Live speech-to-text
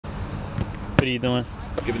What are you doing?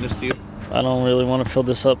 Giving this to you. I don't really want to fill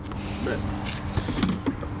this up.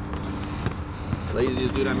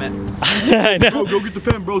 Laziest dude I met. I know. Bro, go get the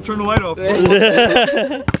pen, bro. Turn the light off.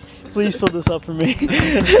 Please fill this up for me.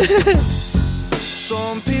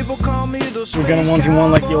 Some people call me the We're gonna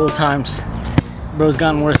 1v1 like the old times. Bro's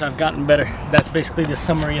gotten worse, I've gotten better. That's basically the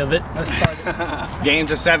summary of it. Let's start it.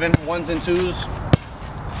 Games of 7, 1s and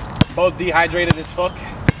 2s. Both dehydrated as fuck.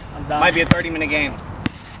 I'm done. Might be a 30-minute game.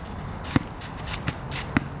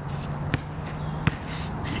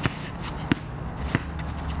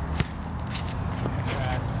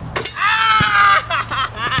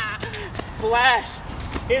 Splashed.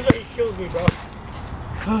 Here's where he kills me, bro.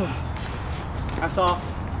 That's all.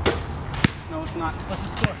 No, it's not. What's the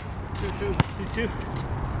score? 2-2.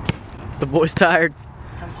 2-2. The boy's tired.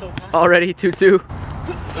 I'm so tired. Already 2-2.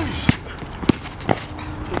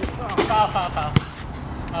 Foul.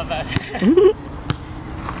 My bad.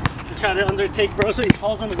 Trying to undertake bro, so he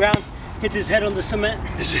falls on the ground, hits his head on the cement.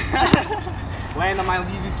 Laying on my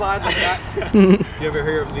easy slide like that. You ever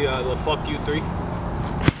hear of the fuck you 3?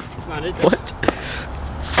 That's not it. What?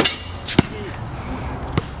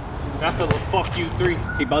 That's the fuck you 3.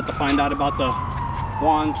 He about to find out about the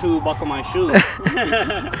 1, 2, buckle my shoes.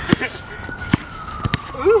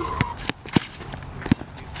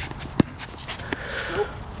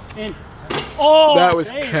 In. Oh, That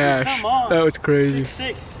was baby, cash. Come on. That was crazy.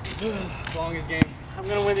 6-6. Longest game. I'm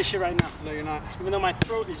gonna win this shit right now. No, you're not. Even though my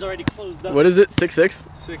throat is already closed up. What is it? 6-6?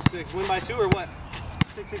 6-6. Win by 2 or what?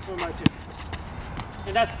 6-6 win by 2.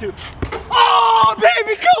 And that's 2. Oh,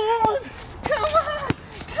 baby, come on! Come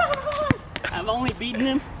on! I've only beaten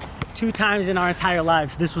him 2 times in our entire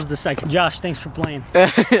lives. This was the second. Josh, thanks for playing.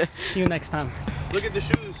 See you next time. Look at the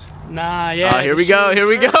shoes. Nah, yeah. Here we go. Here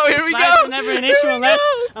we go. Here we Slides go. are never an issue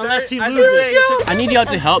unless he loses. I need y'all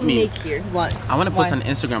to help me. Here. What? I want to post an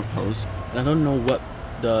Instagram post. I don't know what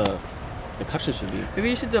the caption should be. Maybe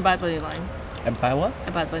you should do a Bad Bunny line. And by what?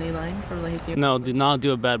 A Bad Bunny line from Lazy. No, do not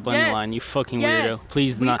do a Bad Bunny Yes. line. You fucking Yes. weirdo.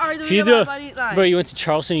 Please do We not. are If doing you a do Bad Bunny line. bro, you went to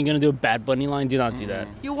Charleston. You're gonna do a Bad Bunny line. Do not do that.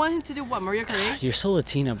 You want him to do what? Maria Carey? You're so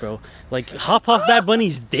Latina, bro. Like, hop off Bad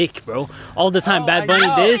Bunny's dick, bro. All the time. Bad Bunny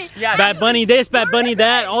this, Yeah. Bad Bunny this, Bad Bunny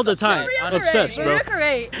that, all the time. Obsessed, bro. Maria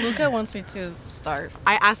Carey. Luca wants me to start.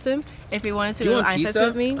 I asked him if he wanted to do ice ice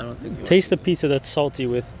with me. I don't think. Taste the pizza that's salty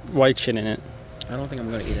with white shit in it. I don't think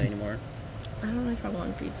I'm gonna eat it anymore. I don't know if I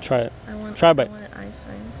want pizza. Try it. I want. Try I bite. want ice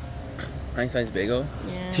ice. Einstein's bagel.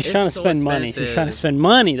 Yeah. She's It's trying to so spend money. She's expensive. trying to spend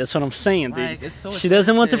money. That's what I'm saying, dude. Like, it's so She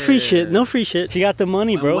doesn't want the free shit. expensive. No free shit. She got the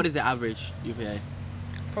money, bro. What is the average you pay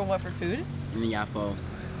For what? For food? in the Yafo?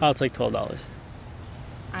 Oh, it's like $12.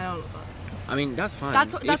 I don't. I mean, that's fine.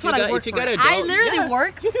 That's what I work if you for. get a I dough, literally yeah,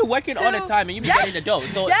 work. You be working all the to- time and you be Yes. getting the dough.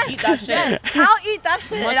 So Yes. eat that shit. Yes. I'll eat that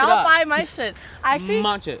shit Munch and it I'll up. buy my shit. Actually,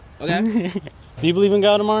 Munch it, okay? Do you believe in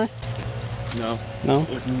God, Amari? No. No?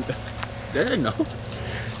 Did no?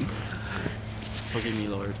 Forgive me,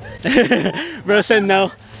 Lord. Bro said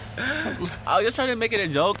no. I was just trying to make it a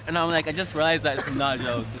joke, and I'm like, I just realized that it's not a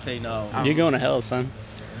joke to say no. You're going to hell, son.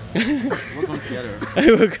 We're going together.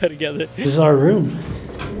 We'll go together. This is our room.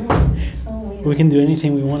 So weird. We can do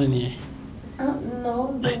anything we want in here.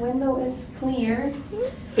 No, the window is clear.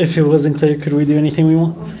 If it wasn't clear, could we do anything we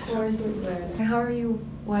want? Of course we would. How are you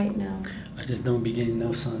white now? I just don't be getting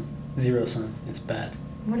no sun. 0 sun. It's bad.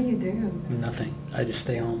 What do you do? Nothing. I just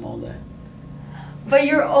stay home all day. But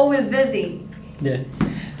you're always busy. Yeah.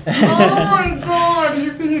 Oh my god,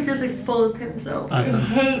 you see he just exposed himself. I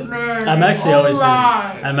hate man. I'm actually always busy.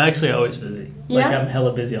 lie. I'm actually always busy. Like, Yeah? I'm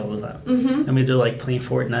hella busy all the time. Mm-hmm. I'm either like playing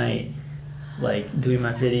Fortnite, like doing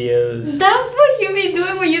my videos. That's what you be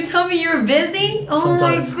doing when you tell me you're busy? Oh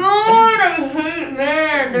Sometimes. my god, I hate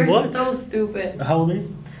men. They're What? so stupid. How old are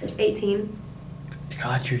you? 18.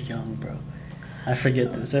 God, you're young, bro. I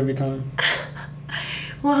forget this every time.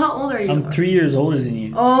 Well, how old are you? I'm 3 years older than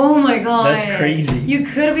you. Oh my god. That's crazy. You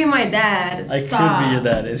could be my dad. I Stop. could be your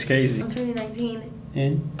dad. It's crazy. I'm turning 19.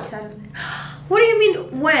 And? Saturday. What do you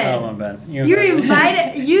mean when? Oh, my bad. You're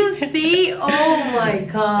invited. You see? Oh my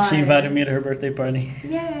god. She invited me to her birthday party.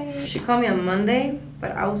 Yay. She called me on Monday,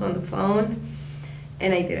 but I was on the phone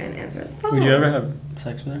and I didn't answer the phone. Would you ever have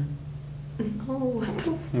sex with her? No, what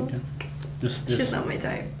the fuck? Okay. She's not my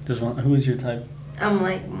type. Just one. Who is your type? I'm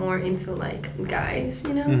like more into like guys,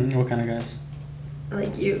 you know? What kind of guys?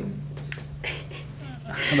 Like you.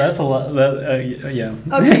 That's a lot. That, yeah.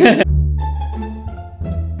 Okay.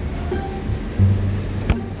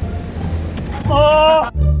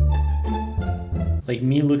 Like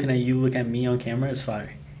me looking at you, look at me on camera is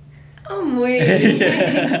fire. I'm waiting.